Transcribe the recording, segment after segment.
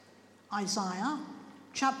Isaiah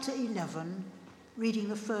chapter 11, reading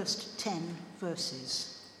the first 10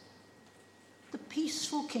 verses. The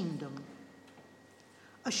peaceful kingdom.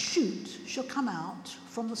 A shoot shall come out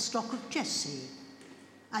from the stock of Jesse,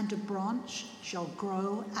 and a branch shall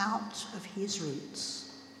grow out of his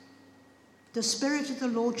roots. The Spirit of the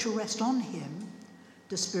Lord shall rest on him,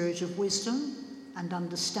 the Spirit of wisdom and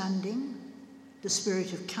understanding, the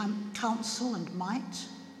Spirit of counsel and might,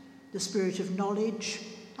 the Spirit of knowledge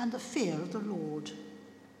and the fear of the Lord.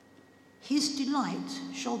 His delight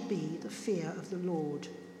shall be the fear of the Lord.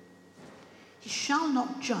 He shall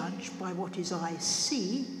not judge by what his eyes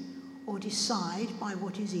see, or decide by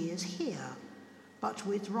what his ears hear, but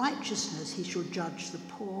with righteousness he shall judge the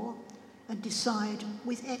poor, and decide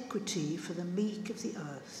with equity for the meek of the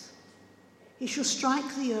earth. He shall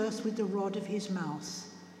strike the earth with the rod of his mouth,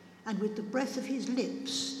 and with the breath of his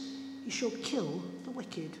lips he shall kill the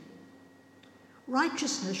wicked.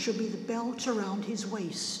 Righteousness shall be the belt around his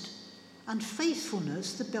waist, and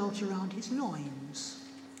faithfulness the belt around his loins.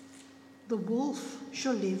 The wolf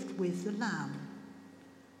shall live with the lamb.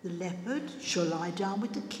 The leopard shall lie down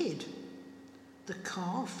with the kid. The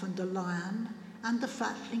calf and the lion and the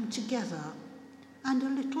fatling together, and a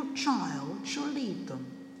little child shall lead them.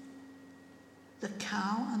 The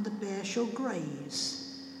cow and the bear shall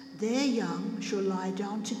graze. Their young shall lie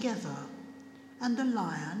down together, and the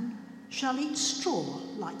lion shall eat straw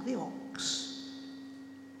like the ox.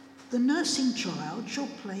 The nursing child shall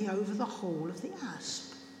play over the hole of the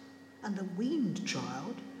asp, and the weaned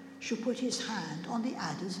child shall put his hand on the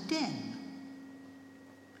adder's den.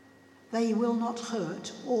 They will not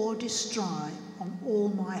hurt or destroy on all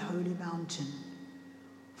my holy mountain,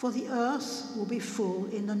 for the earth will be full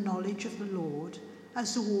in the knowledge of the Lord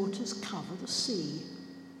as the waters cover the sea.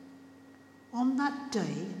 On that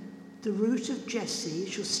day, the root of Jesse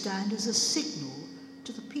shall stand as a signal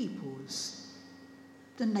to the peoples.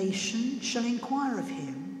 The nation shall inquire of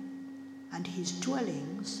him, and his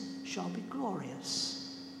dwellings shall be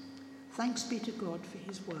glorious. Thanks be to God for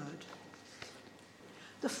his word.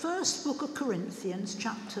 The first book of Corinthians,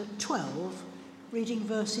 chapter 12, reading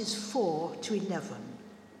verses 4 to 11.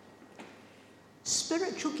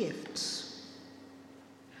 Spiritual gifts.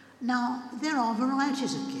 Now, there are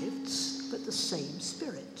varieties of gifts, but the same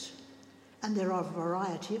Spirit. And there are a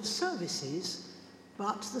variety of services,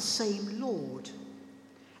 but the same Lord.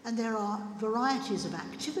 And there are varieties of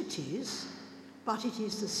activities, but it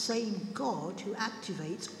is the same God who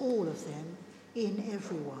activates all of them in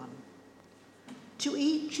everyone. To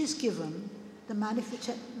each is given the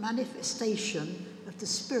manifestation of the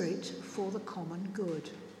Spirit for the common good.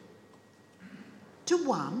 To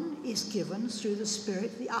one is given through the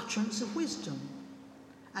Spirit the utterance of wisdom,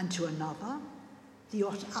 and to another the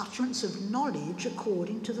utterance of knowledge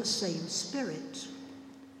according to the same Spirit.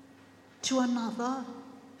 To another,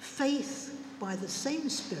 faith by the same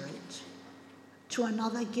Spirit. To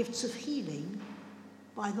another, gifts of healing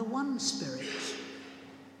by the one Spirit.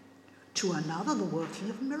 To another, the working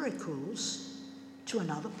of miracles. To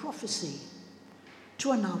another, prophecy.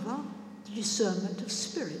 To another, the discernment of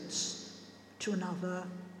spirits. To another,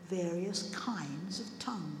 various kinds of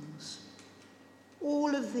tongues.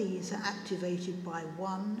 All of these are activated by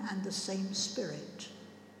one and the same Spirit,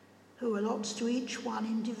 who allots to each one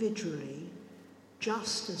individually,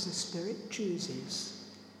 just as the Spirit chooses.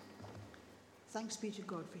 Thanks be to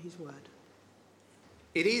God for his word.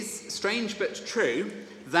 It is strange but true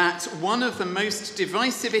that one of the most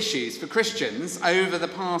divisive issues for Christians over the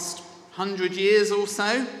past 100 years or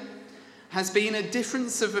so has been a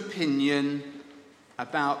difference of opinion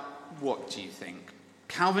about, what do you think?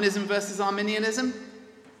 Calvinism versus Arminianism?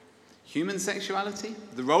 Human sexuality?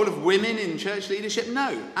 The role of women in church leadership?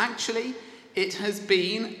 No, actually, it has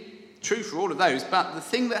been true for all of those, but the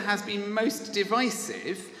thing that has been most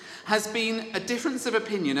divisive has been a difference of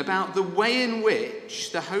opinion about the way in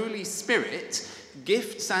which the Holy Spirit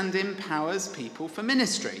gifts and empowers people for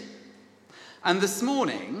ministry. And this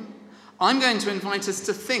morning, I'm going to invite us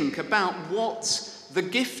to think about what the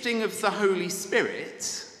gifting of the Holy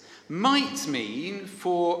Spirit might mean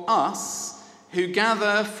for us who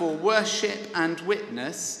gather for worship and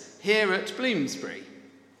witness here at Bloomsbury.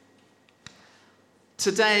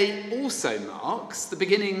 Today also marks the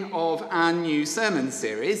beginning of our new sermon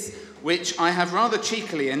series, which I have rather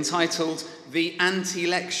cheekily entitled The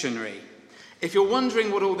Anti-Lectionary. If you're wondering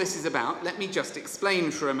what all this is about, let me just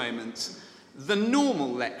explain for a moment. The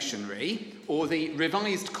normal lectionary, or the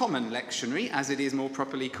Revised Common Lectionary, as it is more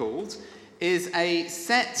properly called, is a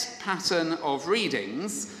set pattern of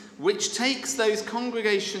readings which takes those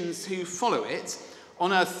congregations who follow it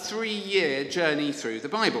on a 3-year journey through the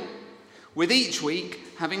Bible. with each week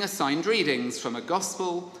having assigned readings from a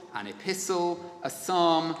gospel, an epistle, a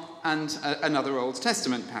psalm, and another Old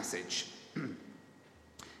Testament passage.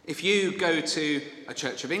 If you go to a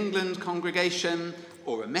Church of England congregation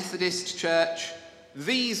or a Methodist church,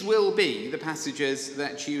 these will be the passages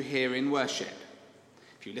that you hear in worship.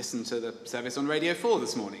 If you listen to the service on Radio 4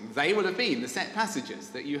 this morning, they will have been the set passages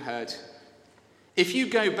that you heard. If you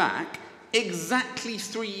go back exactly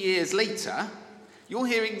 3 years later, you'll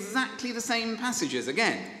hear exactly the same passages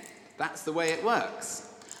again. That's the way it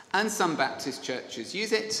works. And some Baptist churches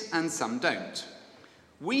use it, and some don't.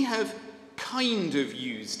 We have kind of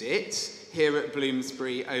used it here at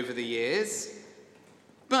Bloomsbury over the years,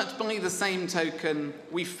 but by the same token,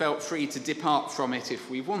 we felt free to depart from it if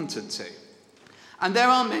we wanted to. And there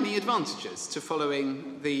are many advantages to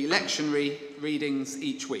following the lectionary readings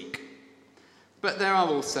each week. But there are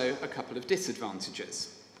also a couple of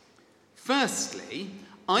disadvantages. Firstly,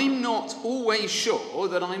 I'm not always sure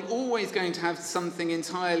that I'm always going to have something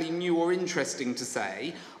entirely new or interesting to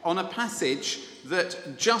say on a passage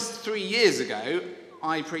that just 3 years ago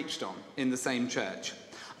I preached on in the same church.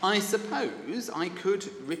 I suppose I could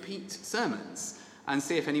repeat sermons and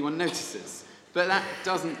see if anyone notices, but that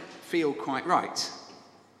doesn't feel quite right.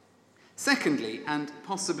 Secondly, and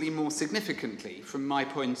possibly more significantly from my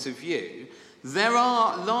point of view, there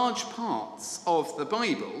are large parts of the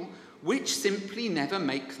Bible which simply never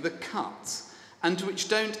make the cut and which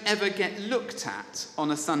don't ever get looked at on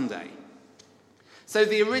a Sunday. So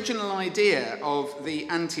the original idea of the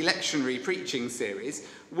anti-lectionary preaching series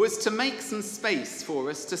was to make some space for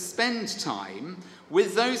us to spend time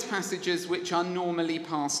with those passages which are normally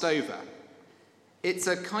passed over. It's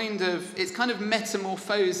kind of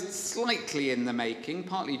metamorphosed slightly in the making,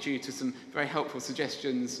 partly due to some very helpful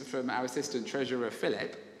suggestions from our assistant treasurer,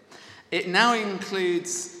 Philip. It now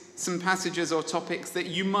includes some passages or topics that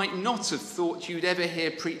you might not have thought you'd ever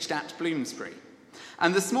hear preached at Bloomsbury.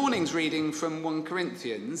 And this morning's reading from 1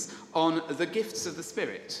 Corinthians on the gifts of the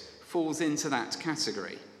Spirit falls into that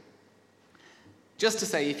category. Just to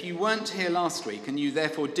say, if you weren't here last week and you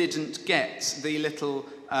therefore didn't get the little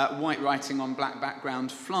white writing on black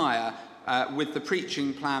background flyer with the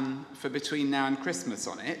preaching plan for between now and Christmas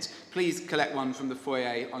on it, please collect one from the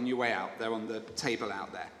foyer on your way out. They're on the table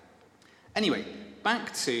out there. Anyway,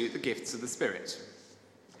 back to the gifts of the Spirit.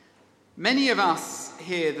 Many of us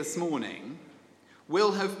here this morning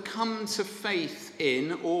will have come to faith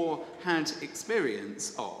in or had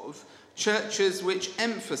experience of churches which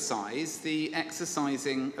emphasise the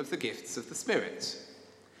exercising of the gifts of the Spirit.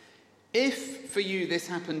 If, for you, this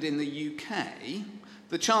happened in the UK,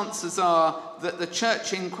 the chances are that the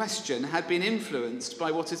church in question had been influenced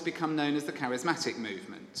by what has become known as the charismatic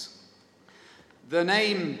movement. The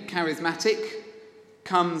name charismatic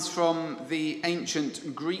comes from the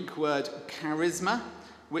ancient Greek word charisma,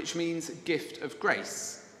 which means gift of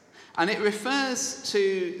grace. And it refers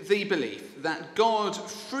to the belief that God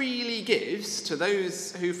freely gives to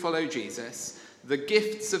those who follow Jesus the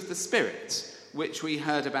gifts of the Spirit, which we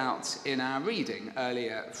heard about in our reading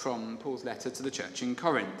earlier from Paul's letter to the church in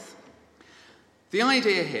Corinth. The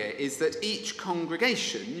idea here is that each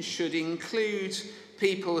congregation should include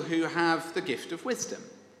people who have the gift of wisdom,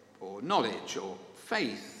 or knowledge, or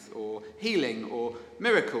faith, or healing, or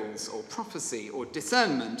miracles, or prophecy, or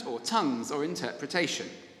discernment, or tongues, or interpretation,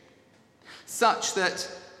 such that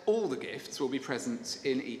all the gifts will be present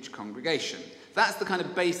in each congregation. That's the kind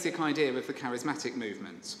of basic idea of the charismatic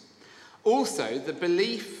movement. Also, the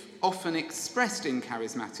belief often expressed in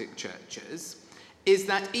charismatic churches is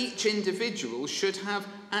that each individual should have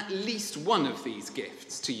at least one of these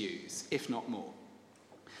gifts to use, if not more.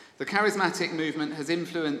 The charismatic movement has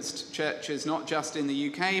influenced churches not just in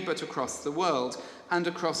the UK, but across the world and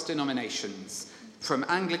across denominations, from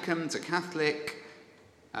Anglican to Catholic,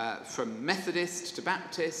 from Methodist to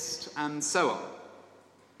Baptist, and so on.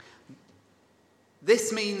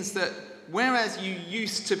 This means that whereas you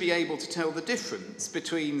used to be able to tell the difference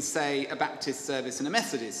between, say, a Baptist service and a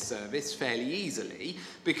Methodist service fairly easily,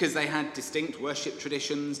 because they had distinct worship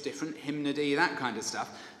traditions, different hymnody, that kind of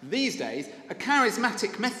stuff, these days, a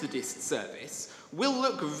charismatic Methodist service will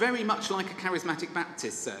look very much like a charismatic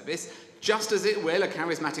Baptist service, just as it will a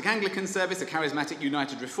charismatic Anglican service, a charismatic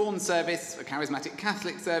United Reformed service, a charismatic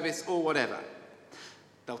Catholic service, or whatever.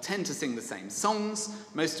 They'll tend to sing the same songs,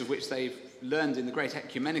 most of which they've learned in the great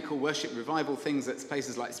ecumenical worship revival things at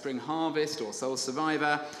places like Spring Harvest or Soul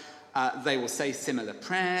Survivor. They will say similar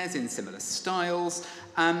prayers in similar styles,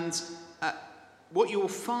 and what you'll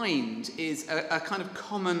find is a kind of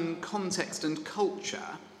common context and culture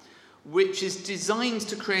which is designed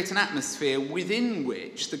to create an atmosphere within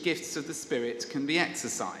which the gifts of the Spirit can be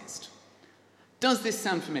exercised. Does this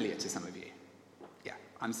sound familiar to some of you? Yeah,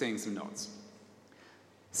 I'm seeing some nods.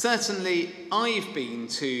 Certainly, I've been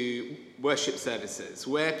to worship services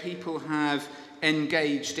where people have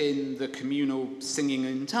engaged in the communal singing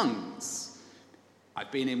in tongues.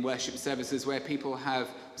 I've been in worship services where people have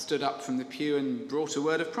stood up from the pew and brought a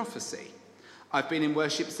word of prophecy. I've been in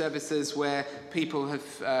worship services where people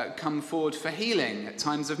have come forward for healing at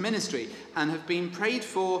times of ministry and have been prayed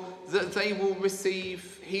for that they will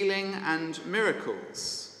receive healing and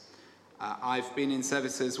miracles. I've been in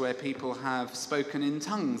services where people have spoken in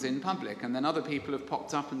tongues in public, and then other people have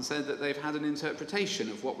popped up and said that they've had an interpretation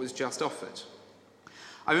of what was just offered.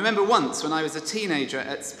 I remember once when I was a teenager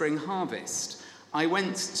at Spring Harvest, I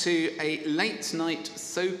went to a late-night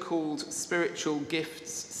so-called spiritual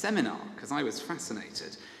gifts seminar because I was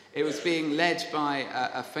fascinated. It was being led by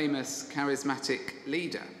a famous charismatic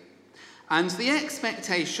leader. And the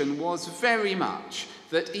expectation was very much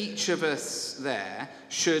that each of us there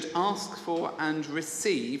should ask for and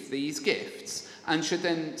receive these gifts and should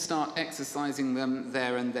then start exercising them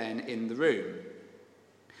there and then in the room.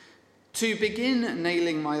 To begin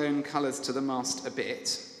nailing my own colours to the mast a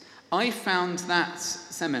bit, I found that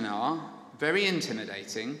seminar very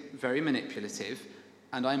intimidating, very manipulative,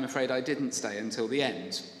 and I'm afraid I didn't stay until the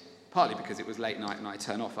end. Partly because it was late night and I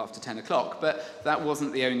turn off after 10 o'clock, but that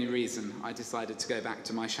wasn't the only reason I decided to go back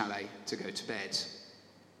to my chalet to go to bed.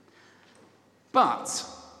 But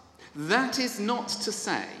that is not to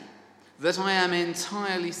say that I am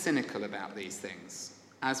entirely cynical about these things,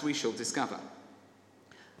 as we shall discover.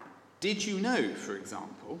 Did you know, for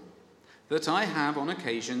example, that I have on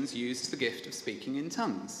occasions used the gift of speaking in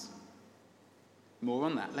tongues? More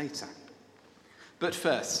on that later. But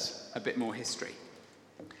first, a bit more history.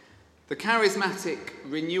 The charismatic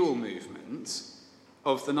renewal movement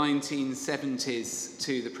of the 1970s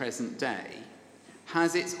to the present day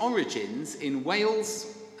has its origins in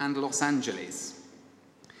Wales and Los Angeles.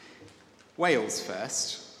 Wales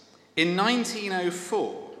first. In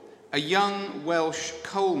 1904, a young Welsh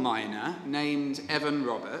coal miner named Evan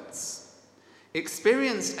Roberts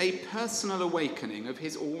experienced a personal awakening of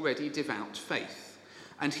his already devout faith,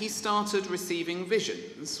 and he started receiving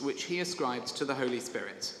visions which he ascribed to the Holy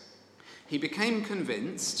Spirit. He became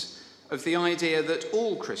convinced of the idea that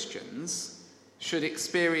all Christians should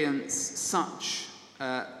experience such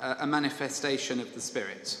a manifestation of the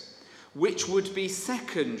Spirit, which would be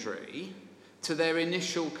secondary to their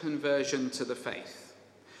initial conversion to the faith.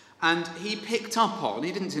 And he picked up on,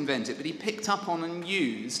 he didn't invent it, but he picked up on and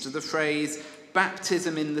used the phrase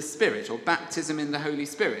baptism in the Spirit, or baptism in the Holy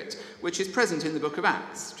Spirit, which is present in the book of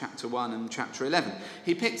Acts, chapter 1 and chapter 11.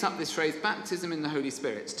 He picked up this phrase, baptism in the Holy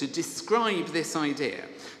Spirit, to describe this idea.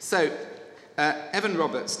 So, Evan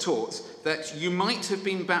Roberts taught that you might have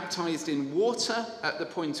been baptized in water at the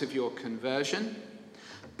point of your conversion,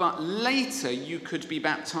 but later you could be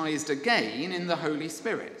baptized again in the Holy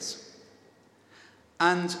Spirit.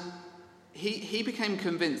 And he became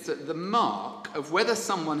convinced that the mark of whether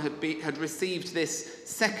someone had received this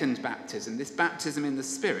second baptism, this baptism in the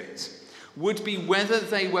Spirit, would be whether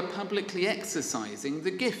they were publicly exercising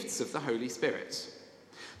the gifts of the Holy Spirit.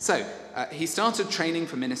 So he started training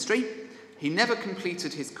for ministry. He never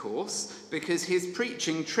completed his course because his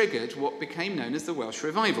preaching triggered what became known as the Welsh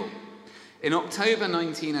Revival. In October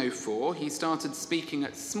 1904, he started speaking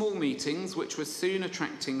at small meetings, which were soon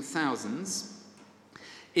attracting thousands.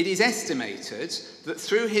 It is estimated that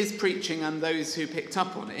through his preaching and those who picked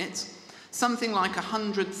up on it, something like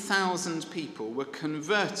 100,000 people were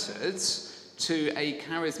converted to a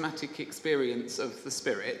charismatic experience of the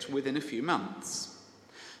Spirit within a few months.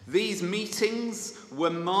 These meetings were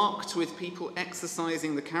marked with people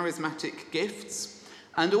exercising the charismatic gifts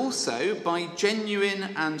and also by genuine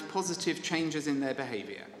and positive changes in their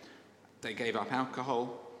behaviour. They gave up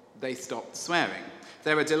alcohol, they stopped swearing.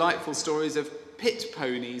 There are delightful stories of pit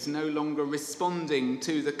ponies no longer responding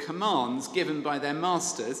to the commands given by their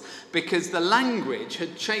masters because the language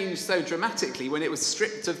had changed so dramatically when it was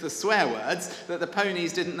stripped of the swear words that the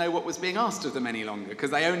ponies didn't know what was being asked of them any longer because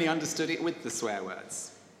they only understood it with the swear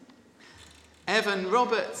words. Evan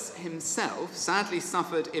Roberts himself sadly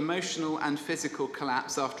suffered emotional and physical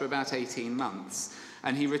collapse after about 18 months,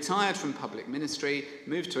 and he retired from public ministry,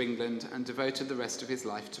 moved to England, and devoted the rest of his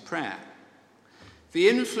life to prayer. The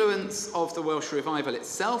influence of the Welsh Revival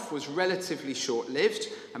itself was relatively short-lived.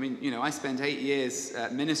 I mean, I spent 8 years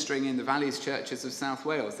ministering in the Valleys churches of South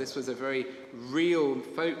Wales. This was a very real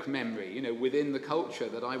folk memory, within the culture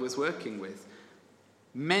that I was working with.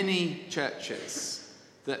 Many churches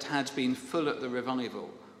that had been full at the revival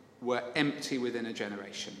were empty within a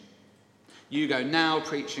generation. You go now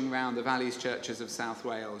preaching around the Valleys churches of South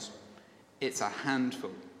Wales, It's a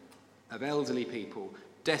handful of elderly people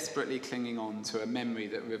desperately clinging on to a memory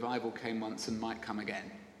that revival came once and might come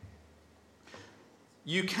again.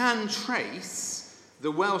 You can trace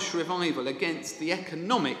the Welsh revival against the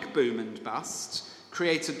economic boom and bust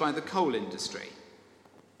created by the coal industry,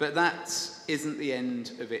 but that isn't the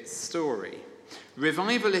end of its story.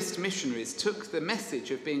 Revivalist missionaries took the message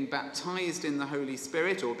of being baptized in the Holy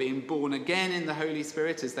Spirit, or being born again in the Holy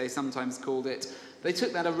Spirit, as they sometimes called it. They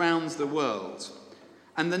took that around the world.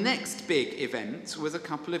 And the next big event was a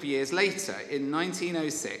couple of years later, in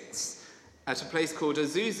 1906, at a place called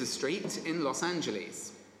Azusa Street in Los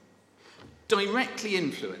Angeles. Directly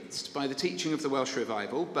influenced by the teaching of the Welsh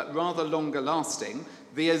revival, but rather longer lasting,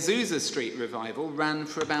 the Azusa Street revival ran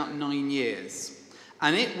for about 9 years.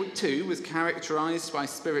 And it too was characterized by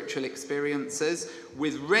spiritual experiences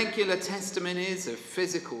with regular testimonies of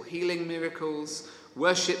physical healing miracles,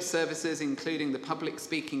 worship services including the public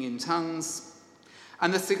speaking in tongues.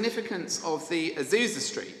 And the significance of the Azusa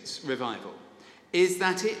Street revival is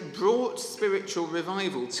that it brought spiritual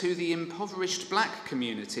revival to the impoverished black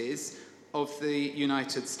communities of the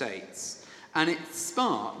United States. And it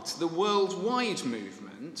sparked the worldwide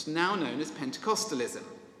movement now known as Pentecostalism.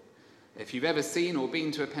 If you've ever seen or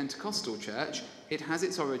been to a Pentecostal church, it has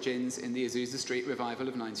its origins in the Azusa Street revival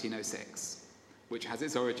of 1906, which has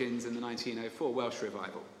its origins in the 1904 Welsh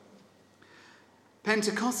revival.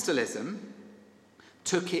 Pentecostalism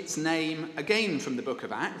took its name again from the book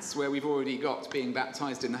of Acts, where we've already got being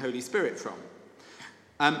baptized in the Holy Spirit from.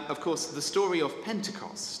 Of course, the story of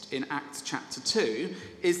Pentecost in Acts chapter 2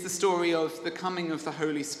 is the story of the coming of the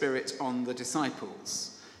Holy Spirit on the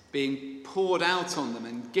disciples, being poured out on them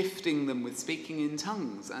and gifting them with speaking in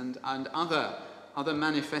tongues and other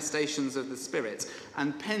manifestations of the Spirit.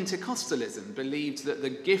 And Pentecostalism believed that the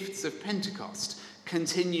gifts of Pentecost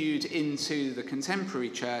continued into the contemporary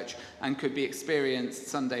church and could be experienced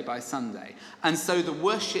Sunday by Sunday. And so the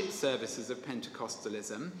worship services of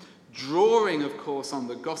Pentecostalism, drawing, of course, on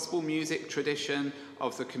the gospel music tradition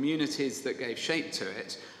of the communities that gave shape to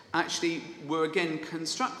it, actually were again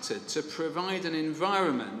constructed to provide an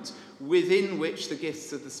environment within which the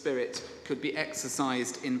gifts of the Spirit could be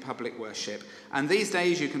exercised in public worship. And these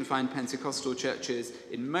days you can find Pentecostal churches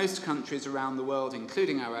in most countries around the world,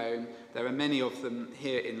 including our own. There are many of them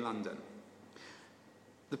here in London.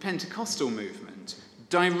 The Pentecostal movement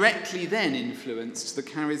directly then influenced the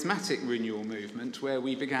charismatic renewal movement, where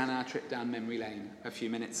we began our trip down memory lane a few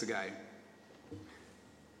minutes ago.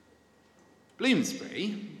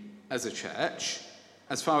 Bloomsbury, as a church,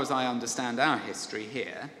 as far as I understand our history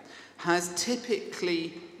here, has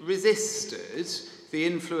typically resisted the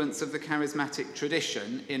influence of the charismatic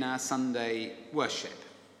tradition in our Sunday worship.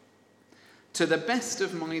 To the best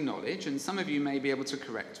of my knowledge, and some of you may be able to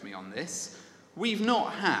correct me on this, we've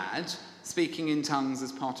not had speaking in tongues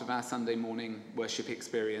as part of our Sunday morning worship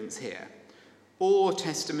experience here, or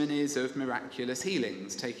testimonies of miraculous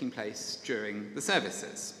healings taking place during the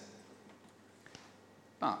services.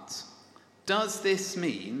 But does this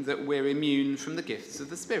mean that we're immune from the gifts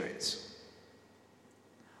of the Spirit?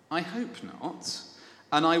 I hope not,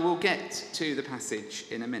 and I will get to the passage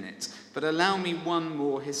in a minute, but allow me one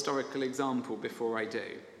more historical example before I do.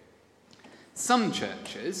 Some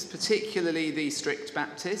churches, particularly the strict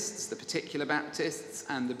Baptists, the particular Baptists,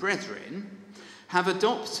 and the Brethren, have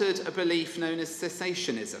adopted a belief known as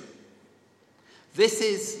cessationism. This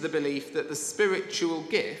is the belief that the spiritual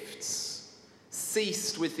gifts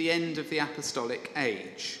ceased with the end of the apostolic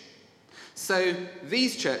age. So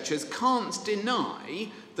these churches can't deny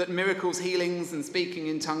that miracles, healings, and speaking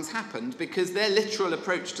in tongues happened, because their literal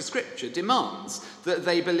approach to Scripture demands that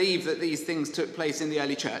they believe that these things took place in the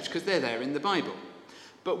early church, because they're there in the Bible.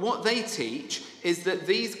 But what they teach is that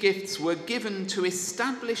these gifts were given to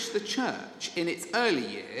establish the church in its early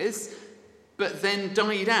years, but then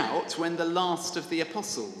died out when the last of the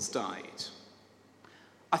apostles died.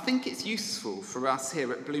 I think it's useful for us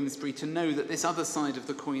here at Bloomsbury to know that this other side of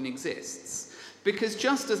the coin exists, because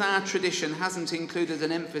just as our tradition hasn't included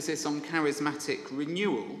an emphasis on charismatic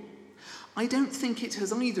renewal, I don't think it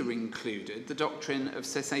has either included the doctrine of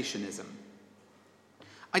cessationism.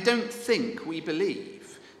 I don't think we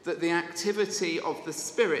believe that the activity of the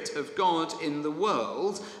Spirit of God in the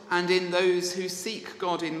world and in those who seek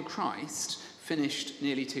God in Christ finished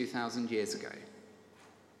nearly 2,000 years ago.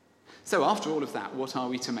 So after all of that, what are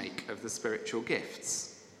we to make of the spiritual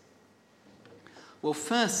gifts? Well,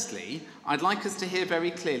 firstly, I'd like us to hear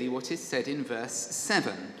very clearly what is said in verse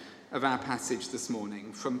 7 of our passage this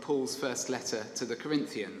morning from Paul's first letter to the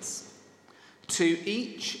Corinthians. To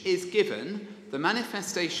each is given the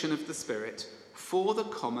manifestation of the Spirit for the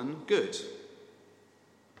common good.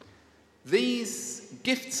 These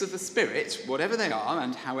gifts of the Spirit, whatever they are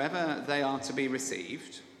and however they are to be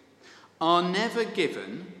received, are never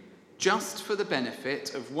given just for the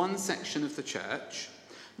benefit of one section of the church,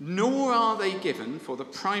 nor are they given for the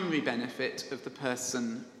primary benefit of the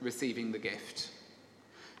person receiving the gift.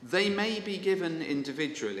 They may be given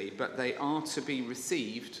individually, but they are to be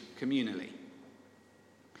received communally.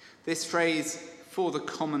 This phrase, "for the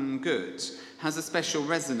common good," has a special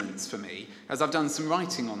resonance for me, as I've done some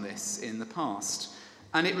writing on this in the past.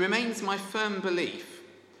 And it remains my firm belief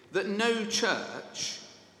that no church,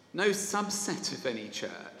 no subset of any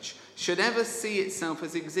church, should ever see itself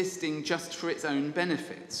as existing just for its own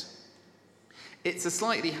benefit. It's a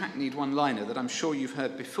slightly hackneyed one-liner that I'm sure you've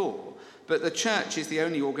heard before, but the church is the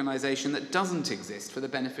only organisation that doesn't exist for the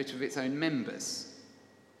benefit of its own members.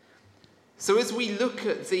 So as we look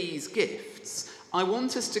at these gifts, I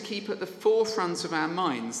want us to keep at the forefront of our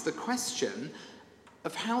minds the question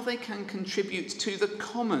of how they can contribute to the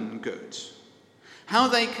common good, how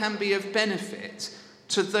they can be of benefit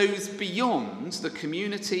to those beyond the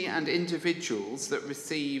community and individuals that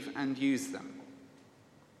receive and use them.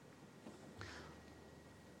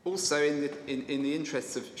 Also, in the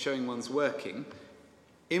interests of showing one's working,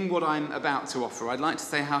 in what I'm about to offer, I'd like to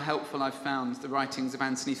say how helpful I've found the writings of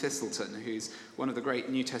Anthony Thistleton, who's one of the great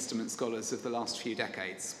New Testament scholars of the last few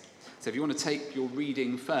decades. So if you want to take your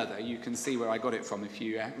reading further, you can see where I got it from if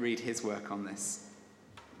you read his work on this.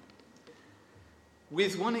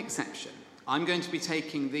 With one exception, I'm going to be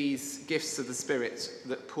taking these gifts of the Spirit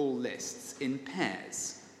that Paul lists in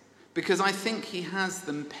pairs, because I think he has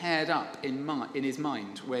them paired up in his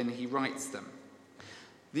mind when he writes them.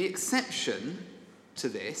 The exception to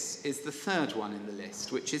this is the third one in the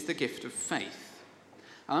list, which is the gift of faith.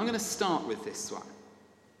 And I'm going to start with this one.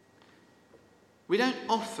 We don't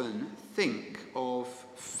often think of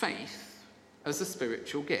faith as a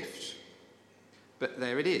spiritual gift, but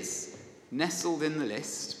there it is, nestled in the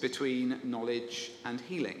list between knowledge and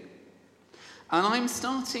healing. And I'm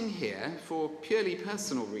starting here for purely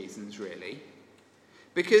personal reasons, really,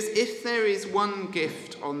 because if there is one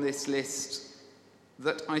gift on this list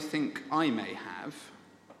that I think I may have,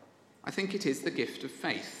 I think it is the gift of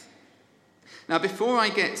faith. Now, before I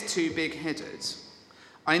get too big-headed,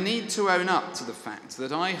 I need to own up to the fact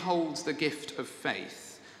that I hold the gift of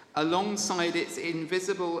faith alongside its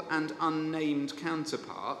invisible and unnamed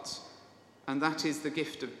counterpart, and that is the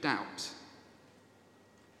gift of doubt.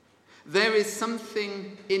 There is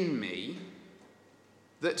something in me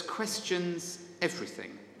that questions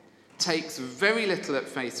everything, takes very little at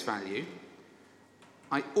face value.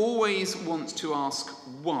 I always want to ask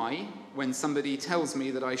why when somebody tells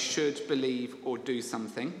me that I should believe or do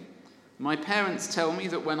something. My parents tell me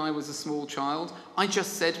that when I was a small child, I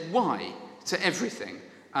just said why to everything,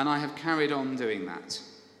 and I have carried on doing that.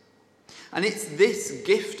 And it's this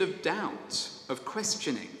gift of doubt, of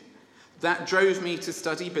questioning, that drove me to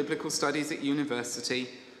study biblical studies at university,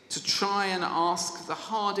 to try and ask the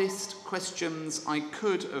hardest questions I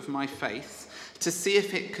could of my faith, to see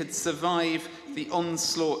if it could survive the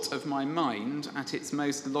onslaught of my mind at its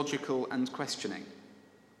most logical and questioning.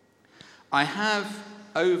 I have,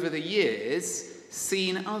 over the years,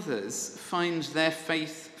 seen others find their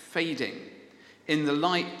faith fading in the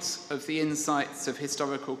light of the insights of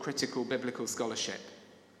historical, critical, biblical scholarship.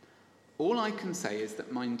 All I can say is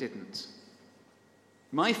that mine didn't.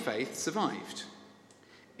 My faith survived.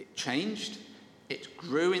 It changed. It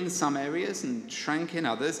grew in some areas and shrank in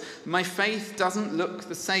others. My faith doesn't look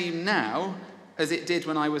the same now as it did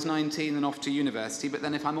when I was 19 and off to university, but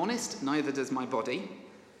then if I'm honest, neither does my body.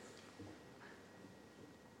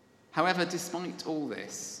 However, despite all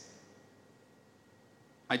this,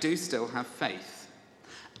 I do still have faith.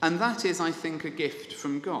 And that is, I think, a gift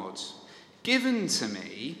from God, given to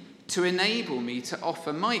me to enable me to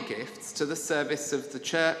offer my gifts to the service of the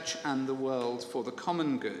church and the world for the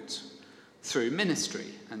common good through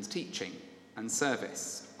ministry and teaching and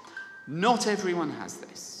service. Not everyone has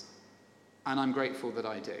this, and I'm grateful that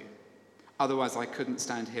I do. Otherwise, I couldn't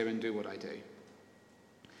stand here and do what I do.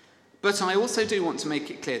 But I also do want to make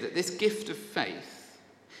it clear that this gift of faith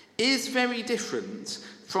is very different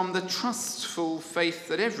from the trustful faith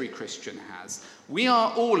that every Christian has. We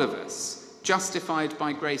are, all of us, justified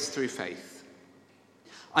by grace through faith.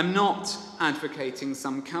 I'm not advocating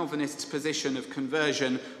some Calvinist position of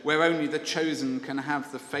conversion where only the chosen can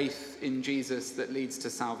have the faith in Jesus that leads to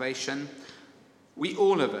salvation. We,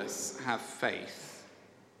 all of us, have faith.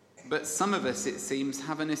 But some of us, it seems,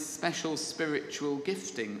 have an especial spiritual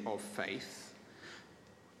gifting of faith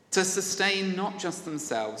to sustain not just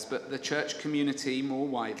themselves, but the church community more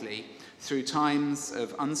widely through times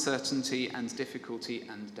of uncertainty and difficulty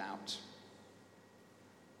and doubt.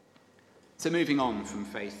 So moving on from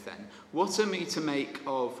faith then, what are we to make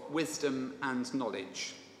of wisdom and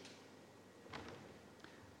knowledge?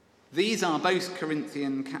 These are both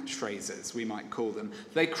Corinthian catchphrases, we might call them.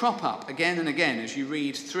 They crop up again and again as you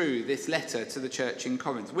read through this letter to the church in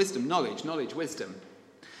Corinth. Wisdom, knowledge, knowledge, wisdom.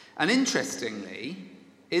 And interestingly,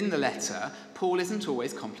 in the letter, Paul isn't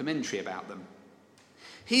always complimentary about them.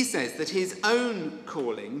 He says that his own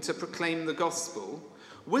calling to proclaim the gospel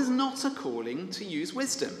was not a calling to use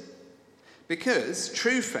wisdom, because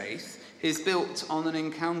true faith is built on an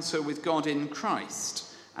encounter with God in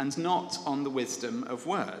Christ and not on the wisdom of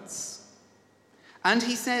words. And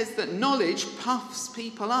he says that knowledge puffs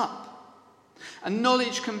people up, and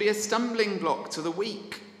knowledge can be a stumbling block to the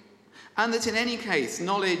weak, and that in any case,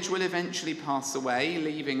 knowledge will eventually pass away,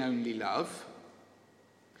 leaving only love.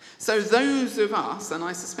 So those of us, and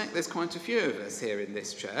I suspect there's quite a few of us here in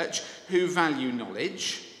this church, who value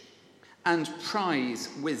knowledge and prize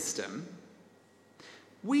wisdom,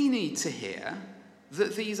 we need to hear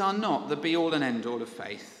that these are not the be-all and end-all of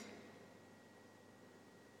faith.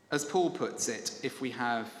 As Paul puts it, if we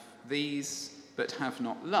have these but have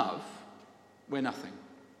not love, we're nothing.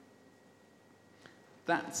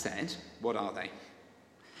 That said, what are they?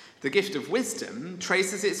 The gift of wisdom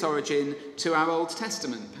traces its origin to our Old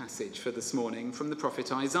Testament passage for this morning from the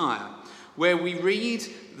prophet Isaiah, where we read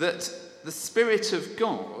that the Spirit of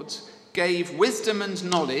God gave wisdom and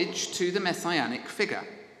knowledge to the messianic figure.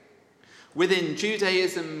 Within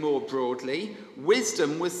Judaism more broadly,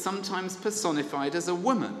 wisdom was sometimes personified as a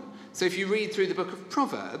woman. So if you read through the book of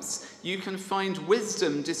Proverbs, you can find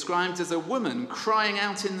wisdom described as a woman crying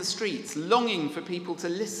out in the streets, longing for people to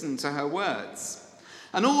listen to her words.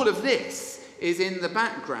 And all of this is in the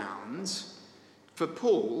background for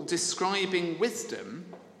Paul describing wisdom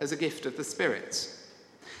as a gift of the Spirit.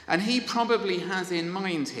 And he probably has in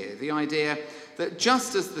mind here the idea that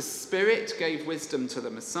just as the Spirit gave wisdom to the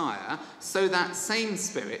Messiah, so that same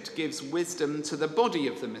Spirit gives wisdom to the body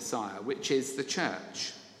of the Messiah, which is the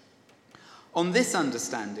church. On this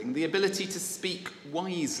understanding, the ability to speak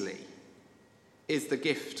wisely is the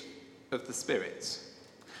gift of the Spirit.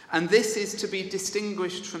 And this is to be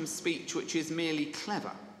distinguished from speech which is merely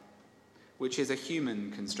clever, which is a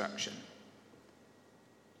human construction.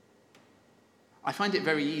 I find it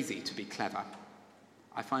very easy to be clever.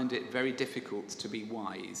 I find it very difficult to be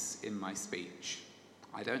wise in my speech.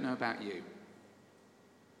 I don't know about you.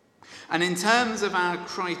 And in terms of our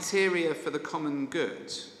criteria for the common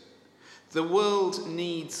good, the world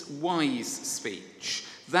needs wise speech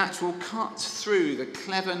that will cut through the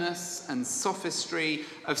cleverness and sophistry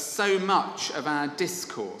of so much of our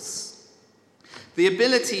discourse. The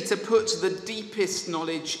ability to put the deepest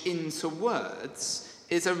knowledge into words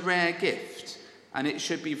is a rare gift, and it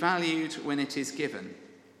should be valued when it is given.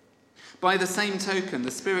 By the same token,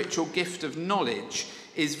 the spiritual gift of knowledge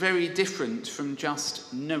is very different from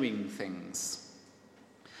just knowing things.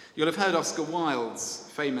 You'll have heard Oscar Wilde's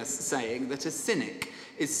famous saying that a cynic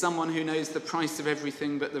is someone who knows the price of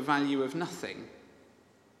everything but the value of nothing.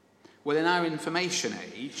 Well, in our information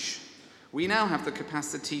age, we now have the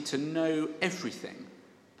capacity to know everything,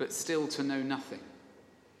 but still to know nothing.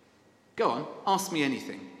 Go on, ask me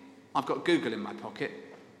anything. I've got Google in my pocket.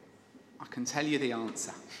 I can tell you the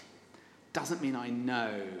answer. Doesn't mean I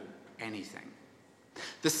know anything.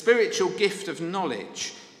 The spiritual gift of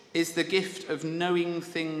knowledge is the gift of knowing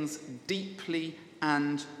things deeply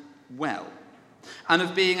and well, and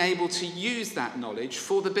of being able to use that knowledge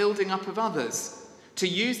for the building up of others, to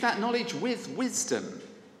use that knowledge with wisdom.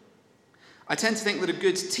 I tend to think that a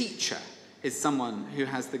good teacher is someone who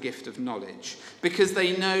has the gift of knowledge, because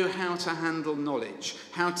they know how to handle knowledge,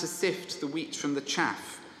 how to sift the wheat from the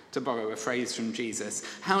chaff, to borrow a phrase from Jesus,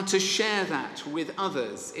 how to share that with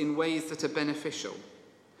others in ways that are beneficial.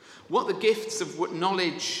 What the gifts of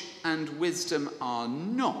knowledge and wisdom are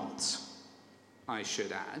not, I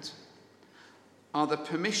should add, are the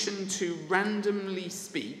permission to randomly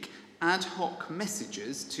speak ad hoc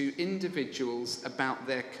messages to individuals about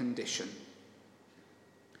their condition.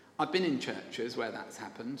 I've been in churches where that's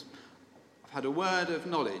happened. I've had a word of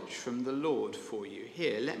knowledge from the Lord for you.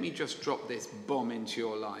 Here, let me just drop this bomb into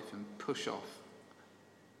your life and push off.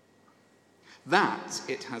 That,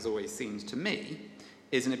 it has always seemed to me,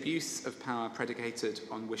 is an abuse of power predicated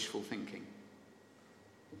on wishful thinking.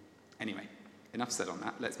 Anyway, enough said on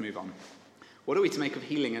that. Let's move on. What are we to make of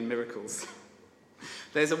healing and miracles?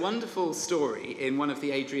 There's a wonderful story in one of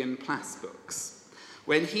the Adrian Plass books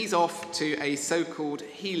when he's off to a so-called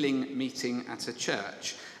healing meeting at a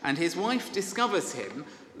church, and his wife discovers him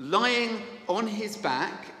lying on his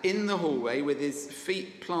back in the hallway with his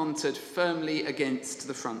feet planted firmly against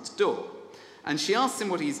the front door. And she asks him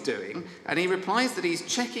what he's doing, and he replies that he's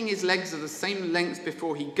checking his legs are the same length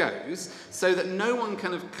before he goes, so that no one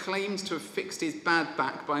kind of claims to have fixed his bad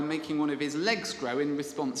back by making one of his legs grow in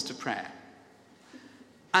response to prayer.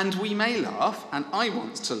 And we may laugh, and I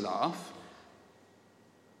want to laugh,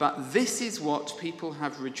 but this is what people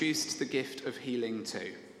have reduced the gift of healing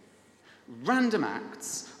to. Random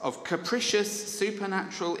acts of capricious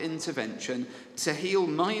supernatural intervention to heal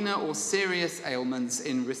minor or serious ailments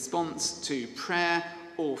in response to prayer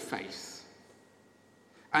or faith.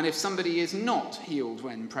 And if somebody is not healed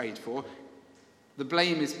when prayed for, the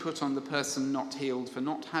blame is put on the person not healed for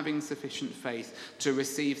not having sufficient faith to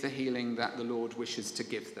receive the healing that the Lord wishes to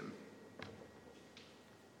give them.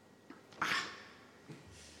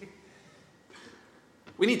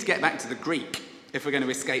 We need to get back to the Greek if we're going to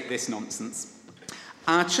escape this nonsense.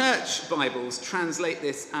 Our church Bibles translate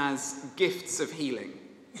this as gifts of healing,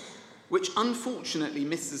 which unfortunately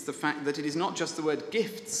misses the fact that it is not just the word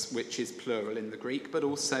gifts which is plural in the Greek, but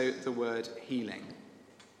also the word healing.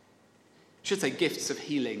 It should say gifts of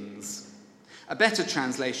healings. A better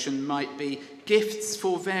translation might be gifts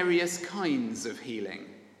for various kinds of healing.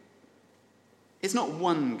 It's not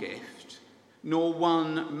one gift, nor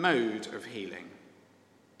one mode of healing.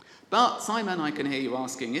 But, Simon, I can hear you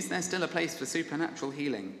asking, is there still a place for supernatural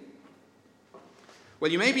healing?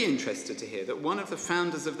 Well, you may be interested to hear that one of the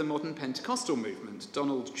founders of the modern Pentecostal movement,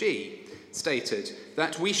 Donald G., stated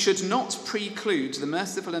that we should not preclude the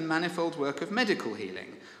merciful and manifold work of medical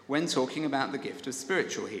healing when talking about the gift of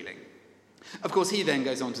spiritual healing. Of course, he then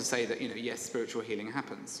goes on to say that, yes, spiritual healing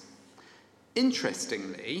happens.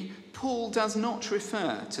 Interestingly, Paul does not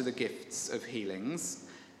refer to the gifts of healings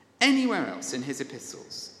anywhere else in his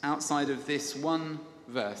epistles outside of this one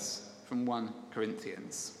verse from 1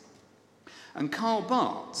 Corinthians. And Karl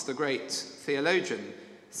Barth, the great theologian,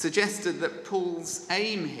 suggested that Paul's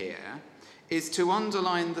aim here is to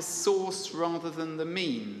underline the source rather than the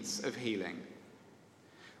means of healing.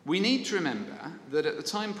 We need to remember that at the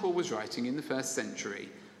time Paul was writing in the first century,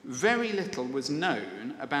 very little was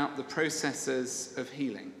known about the processes of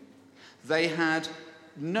healing. They had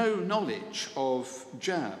no knowledge of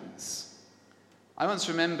germs. I once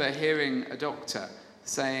remember hearing a doctor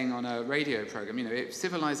saying on a radio program, if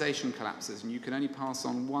civilization collapses and you can only pass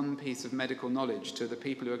on one piece of medical knowledge to the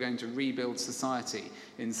people who are going to rebuild society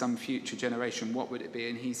in some future generation, what would it be?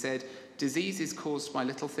 And he said, disease is caused by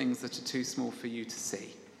little things that are too small for you to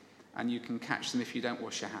see, and you can catch them if you don't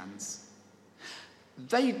wash your hands.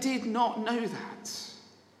 They did not know that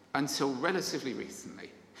until relatively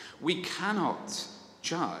recently. We cannot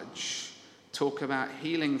talk about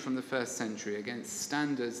healing from the first century against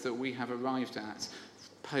standards that we have arrived at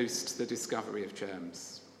post the discovery of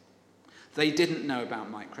germs. They didn't know about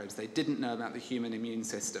microbes. They didn't know about the human immune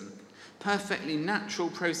system. Perfectly natural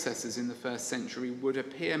processes in the first century would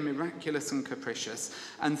appear miraculous and capricious,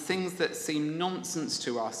 and things that seem nonsense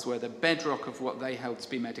to us were the bedrock of what they held to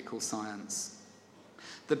be medical science.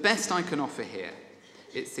 The best I can offer here,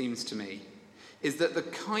 it seems to me, is that the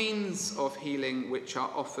kinds of healing which are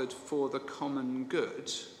offered for the common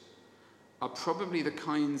good are probably the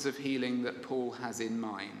kinds of healing that Paul has in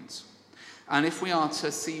mind. And if we are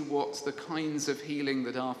to see what the kinds of healing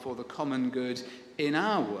that are for the common good in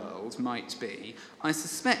our world might be, I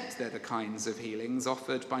suspect they're the kinds of healings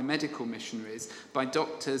offered by medical missionaries, by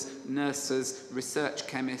doctors, nurses, research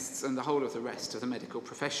chemists, and the whole of the rest of the medical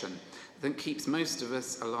profession that keeps most of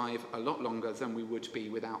us alive a lot longer than we would be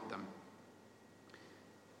without them.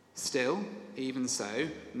 Still, even so,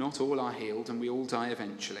 not all are healed and we all die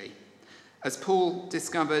eventually. As Paul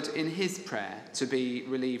discovered in his prayer to be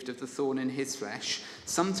relieved of the thorn in his flesh,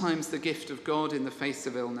 sometimes the gift of God in the face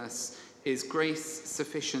of illness is grace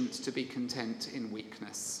sufficient to be content in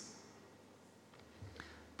weakness.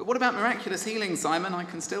 But what about miraculous healing, Simon? I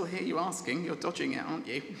can still hear you asking. You're dodging it, aren't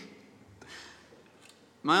you?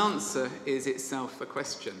 My answer is itself a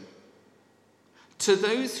question. To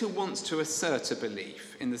those who want to assert a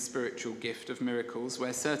belief in the spiritual gift of miracles,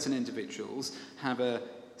 where certain individuals have a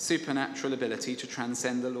supernatural ability to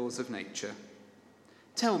transcend the laws of nature,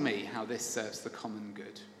 tell me how this serves the common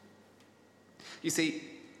good. You see,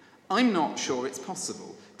 I'm not sure it's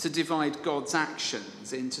possible to divide God's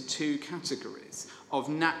actions into two categories of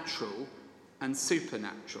natural and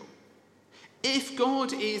supernatural. If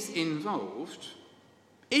God is involved,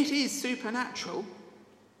 it is supernatural,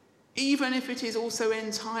 even if it is also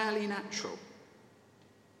entirely natural.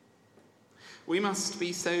 We must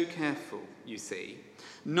be so careful, you see,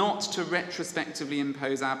 not to retrospectively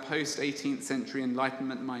impose our post-18th century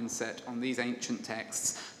Enlightenment mindset on these ancient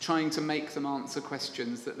texts, trying to make them answer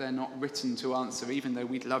questions that they're not written to answer, even though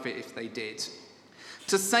we'd love it if they did.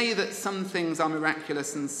 To say that some things are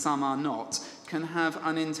miraculous and some are not can have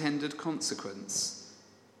unintended consequence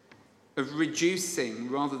of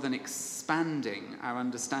reducing rather than expanding our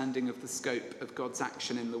understanding of the scope of God's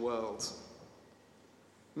action in the world.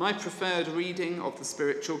 My preferred reading of the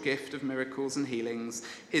spiritual gift of miracles and healings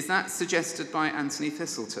is that suggested by Anthony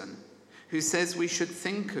Thistleton, who says we should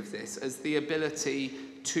think of this as the ability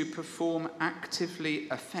to perform actively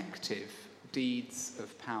effective deeds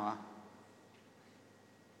of power.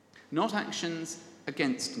 Not actions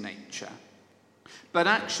against nature, but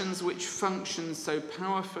actions which function so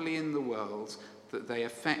powerfully in the world that they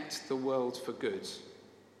affect the world for good.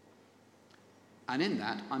 And in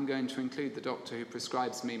that, I'm going to include the doctor who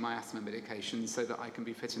prescribes me my asthma medication so that I can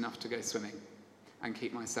be fit enough to go swimming and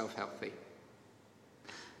keep myself healthy.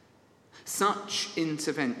 Such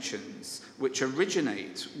interventions, which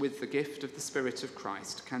originate with the gift of the Spirit of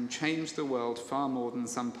Christ, can change the world far more than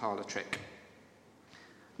some parlour trick.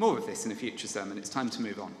 More of this in a future sermon. It's time to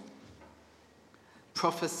move on.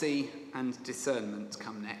 Prophecy and discernment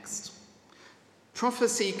come next.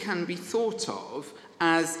 Prophecy can be thought of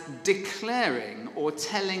as declaring or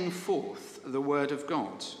telling forth the word of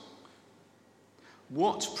God.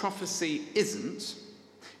 What prophecy isn't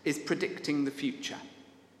is predicting the future.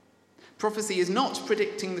 Prophecy is not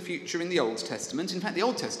predicting the future in the Old Testament. In fact, the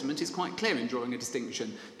Old Testament is quite clear in drawing a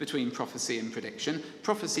distinction between prophecy and prediction.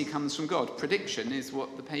 Prophecy comes from God. Prediction is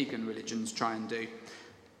what the pagan religions try and do.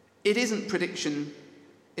 It isn't prediction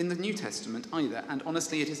in the New Testament either, and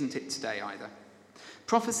honestly, it isn't it today either.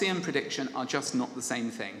 Prophecy and prediction are just not the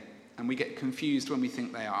same thing, and we get confused when we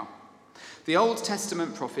think they are. The Old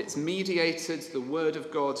Testament prophets mediated the word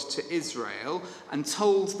of God to Israel and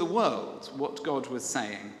told the world what God was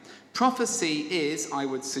saying. Prophecy is, I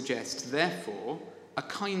would suggest, therefore, a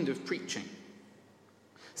kind of preaching.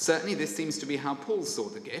 Certainly this seems to be how Paul saw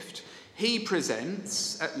the gift. He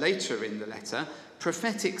presents, later in the letter,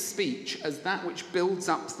 prophetic speech as that which builds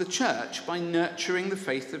up the church by nurturing the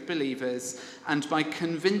faith of believers and by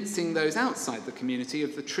convincing those outside the community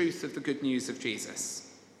of the truth of the good news of Jesus.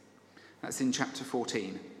 That's in chapter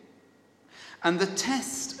 14. And the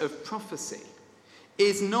test of prophecy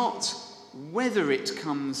is not whether it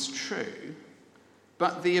comes true,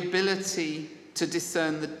 but the ability to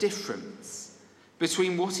discern the difference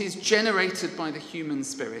between what is generated by the human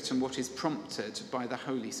spirit and what is prompted by the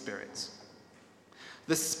Holy Spirit.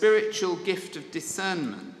 The spiritual gift of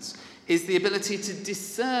discernment is the ability to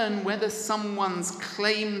discern whether someone's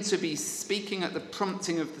claim to be speaking at the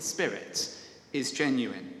prompting of the Spirit is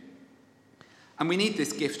genuine. And we need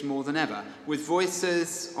this gift more than ever, with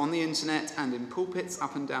voices on the internet and in pulpits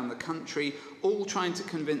up and down the country, all trying to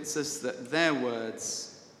convince us that their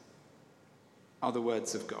words are the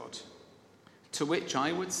words of God. To which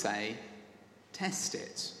I would say, test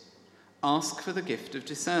it. Ask for the gift of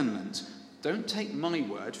discernment. Don't take my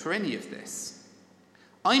word for any of this.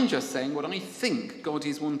 I'm just saying what I think God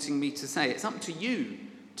is wanting me to say. It's up to you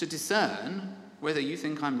to discern whether you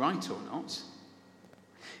think I'm right or not.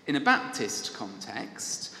 In a Baptist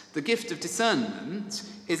context, the gift of discernment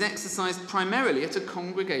is exercised primarily at a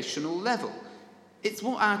congregational level. It's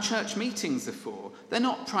what our church meetings are for. They're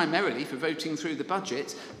not primarily for voting through the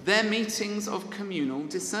budget. They're meetings of communal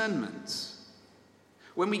discernment,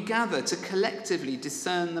 when we gather to collectively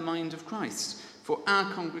discern the mind of Christ for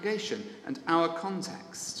our congregation and our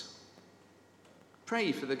context.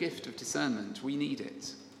 Pray for the gift of discernment. We need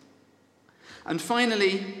it. And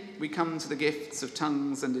finally, we come to the gifts of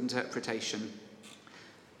tongues and interpretation.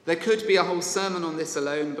 There could be a whole sermon on this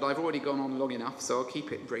alone, but I've already gone on long enough, so I'll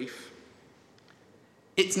keep it brief.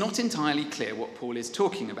 It's not entirely clear what Paul is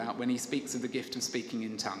talking about when he speaks of the gift of speaking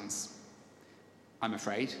in tongues, I'm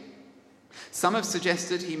afraid. Some have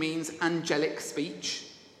suggested he means angelic speech.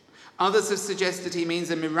 Others have suggested he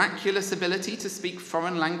means a miraculous ability to speak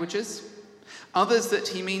foreign languages. Others that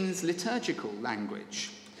he means liturgical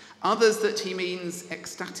language. Others that he means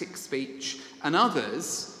ecstatic speech. And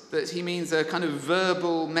others that he means a kind of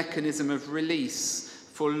verbal mechanism of release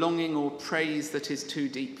for longing or praise that is too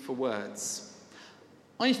deep for words.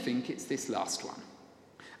 I think it's this last one.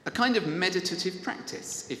 A kind of meditative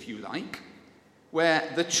practice, if you like, where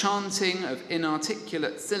the chanting of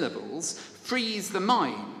inarticulate syllables frees the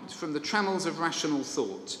mind from the trammels of rational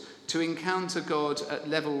thought to encounter God at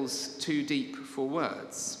levels too deep for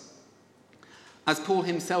words. As Paul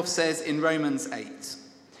himself says in Romans 8,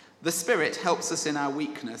 the Spirit helps us in our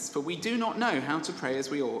weakness, for we do not know how to pray as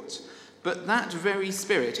we ought. But that very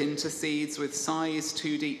Spirit intercedes with sighs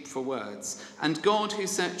too deep for words. And God, who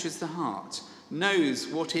searches the heart, knows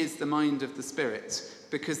what is the mind of the Spirit,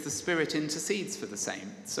 because the Spirit intercedes for the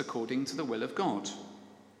saints according to the will of God.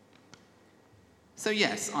 So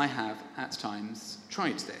yes, I have at times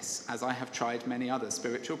tried this, as I have tried many other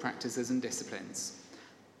spiritual practices and disciplines,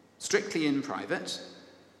 strictly in private,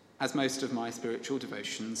 as most of my spiritual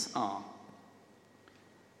devotions are.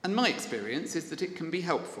 And my experience is that it can be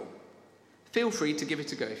helpful. Feel free to give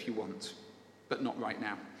it a go if you want, but not right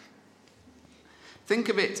now. Think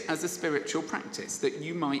of it as a spiritual practice that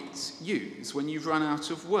you might use when you've run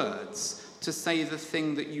out of words to say the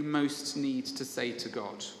thing that you most need to say to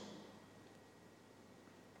God.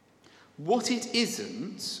 What it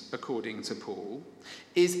isn't, according to Paul,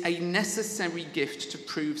 is a necessary gift to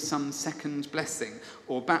prove some second blessing,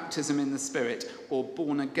 or baptism in the Spirit, or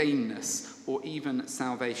born-againness, or even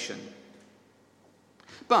salvation.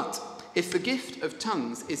 But if the gift of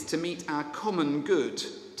tongues is to meet our common good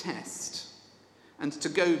test, and to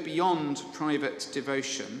go beyond private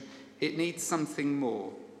devotion, it needs something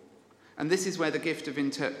more. And this is where the gift of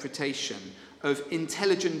interpretation, of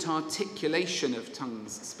intelligent articulation of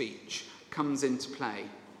tongues speech, comes into play.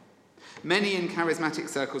 Many in charismatic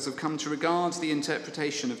circles have come to regard the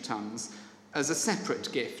interpretation of tongues as a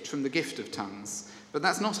separate gift from the gift of tongues, but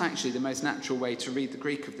that's not actually the most natural way to read the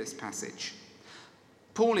Greek of this passage.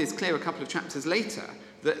 Paul is clear a couple of chapters later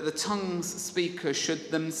that the tongues speaker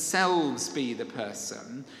should themselves be the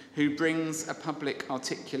person who brings a public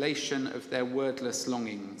articulation of their wordless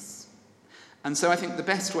longings. And so I think the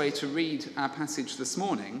best way to read our passage this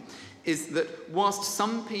morning is that whilst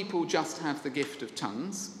some people just have the gift of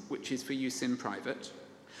tongues, which is for use in private,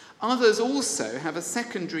 others also have a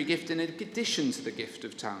secondary gift in addition to the gift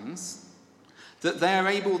of tongues, that they are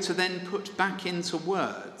able to then put back into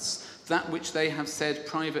words that which they have said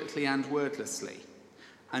privately and wordlessly,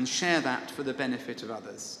 and share that for the benefit of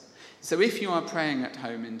others. So if you are praying at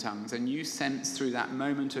home in tongues and you sense through that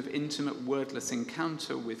moment of intimate wordless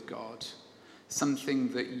encounter with God something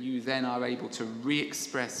that you then are able to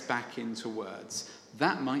re-express back into words,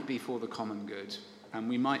 that might be for the common good, and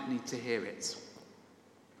we might need to hear it.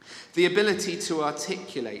 The ability to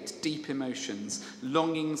articulate deep emotions,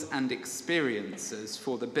 longings and experiences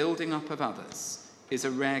for the building up of others is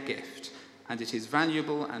a rare gift, and it is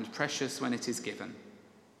valuable and precious when it is given.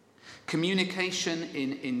 Communication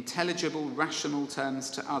in intelligible, rational terms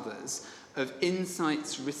to others of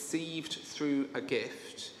insights received through a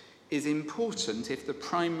gift is important if the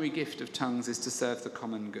primary gift of tongues is to serve the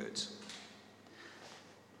common good.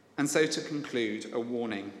 And so to conclude, a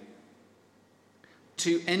warning.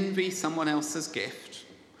 To envy someone else's gift,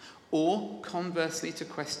 or conversely to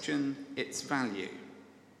question its value,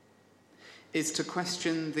 is to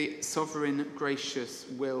question the sovereign, gracious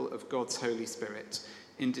will of God's Holy Spirit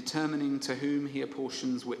in determining to whom he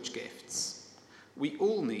apportions which gifts. We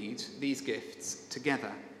all need these gifts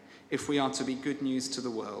together if we are to be good news to the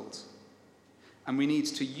world, and we need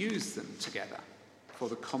to use them together for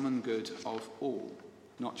the common good of all,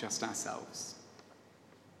 not just ourselves.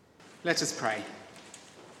 Let us pray.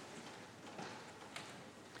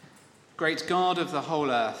 Great God of the whole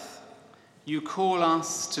earth, you call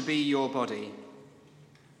us to be your body.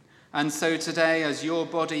 And so today, as your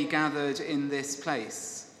body gathered in this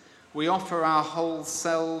place, we offer our whole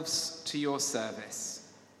selves to your service.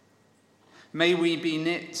 May we be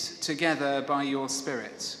knit together by your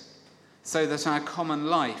Spirit, so that our common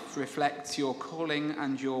life reflects your calling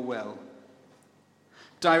and your will.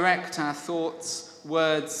 Direct our thoughts,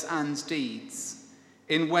 words, and deeds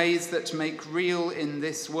in ways that make real in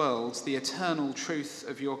this world the eternal truth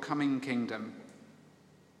of your coming kingdom.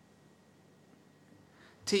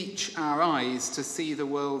 Teach our eyes to see the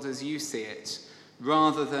world as you see it,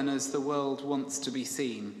 rather than as the world wants to be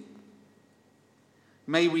seen.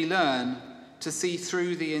 May we learn to see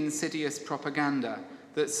through the insidious propaganda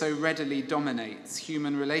that so readily dominates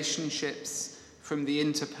human relationships from the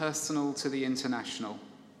interpersonal to the international.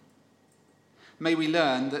 May we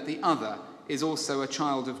learn that the other is also a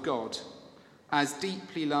child of God, as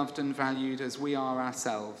deeply loved and valued as we are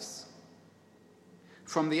ourselves.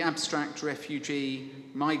 From the abstract refugee,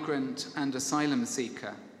 migrant, and asylum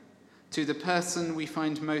seeker to the person we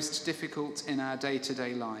find most difficult in our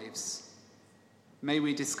day-to-day lives, may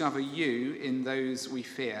we discover you in those we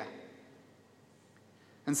fear.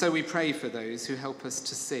 And so we pray for those who help us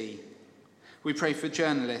to see. We pray for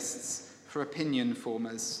journalists, for opinion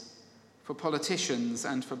formers, for politicians,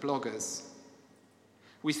 and for bloggers.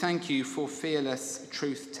 We thank you for fearless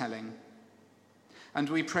truth-telling. And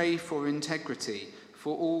we pray for integrity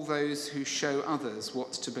for all those who show others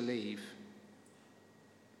what to believe.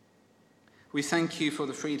 We thank you for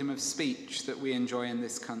the freedom of speech that we enjoy in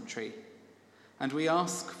this country, and we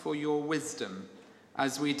ask for your wisdom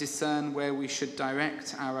as we discern where we should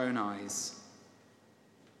direct our own eyes.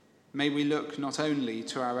 May we look not only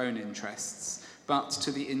to our own interests, but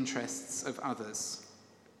to the interests of others.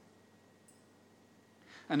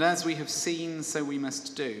 And as we have seen, so we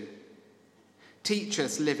must do. Teach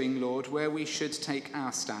us, living Lord, where we should take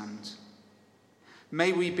our stand.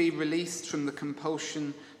 May we be released from the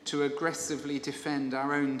compulsion to aggressively defend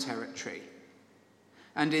our own territory.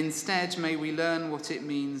 And instead, may we learn what it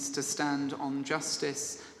means to stand on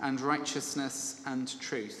justice and righteousness and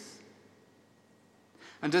truth.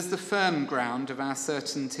 And as the firm ground of our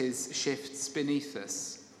certainties shifts beneath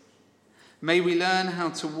us, may we learn how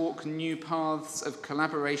to walk new paths of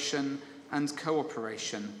collaboration and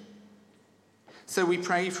cooperation. So we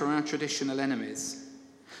pray for our traditional enemies,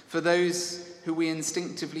 for those who we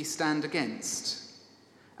instinctively stand against,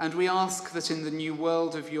 and we ask that in the new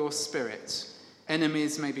world of your Spirit,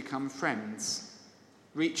 enemies may become friends,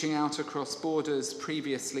 reaching out across borders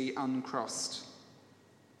previously uncrossed.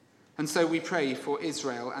 And so we pray for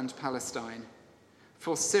Israel and Palestine,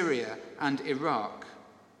 for Syria and Iraq,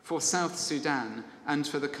 for South Sudan, and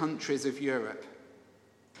for the countries of Europe.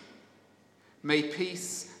 May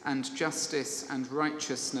peace and justice and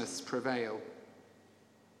righteousness prevail.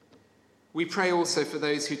 We pray also for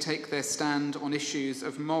those who take their stand on issues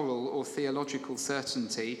of moral or theological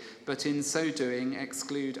certainty, but in so doing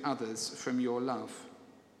exclude others from your love.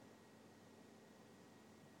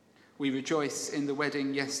 We rejoice in the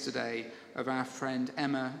wedding yesterday of our friend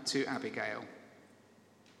Emma to Abigail.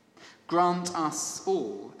 Grant us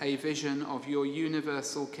all a vision of your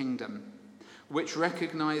universal kingdom, which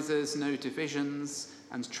recognizes no divisions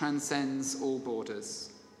and transcends all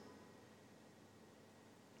borders.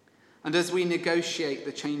 And as we negotiate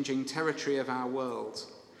the changing territory of our world,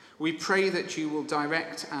 we pray that you will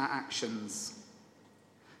direct our actions.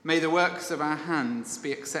 May the works of our hands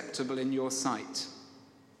be acceptable in your sight.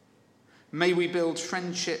 May we build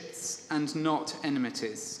friendships and not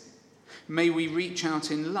enmities. May we reach out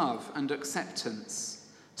in love and acceptance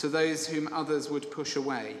to those whom others would push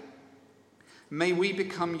away. May we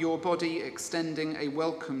become your body, extending a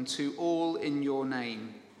welcome to all in your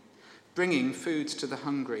name, bringing food to the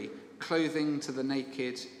hungry, clothing to the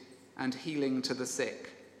naked, and healing to the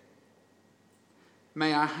sick.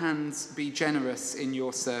 May our hands be generous in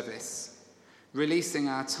your service, releasing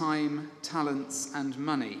our time, talents, and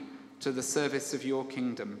money to the service of your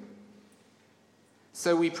kingdom.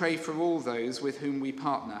 So we pray for all those with whom we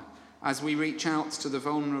partner as we reach out to the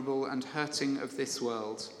vulnerable and hurting of this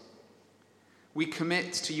world. We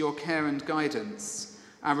commit to your care and guidance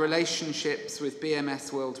our relationships with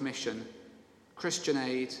BMS World Mission, Christian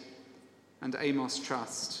Aid, and Amos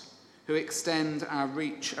Trust, who extend our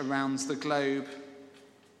reach around the globe.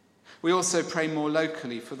 We also pray more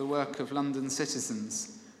locally for the work of London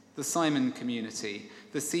Citizens, the Simon Community,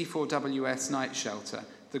 the C4WS Night Shelter,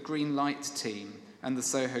 the Green Light Team, and the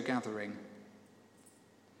Soho Gathering.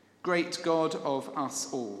 Great God of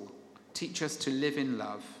us all, teach us to live in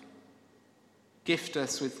love. Gift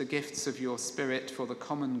us with the gifts of your Spirit for the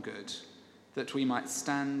common good, that we might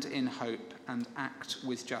stand in hope and act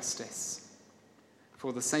with justice.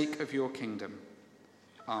 For the sake of your kingdom.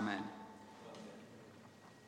 Amen.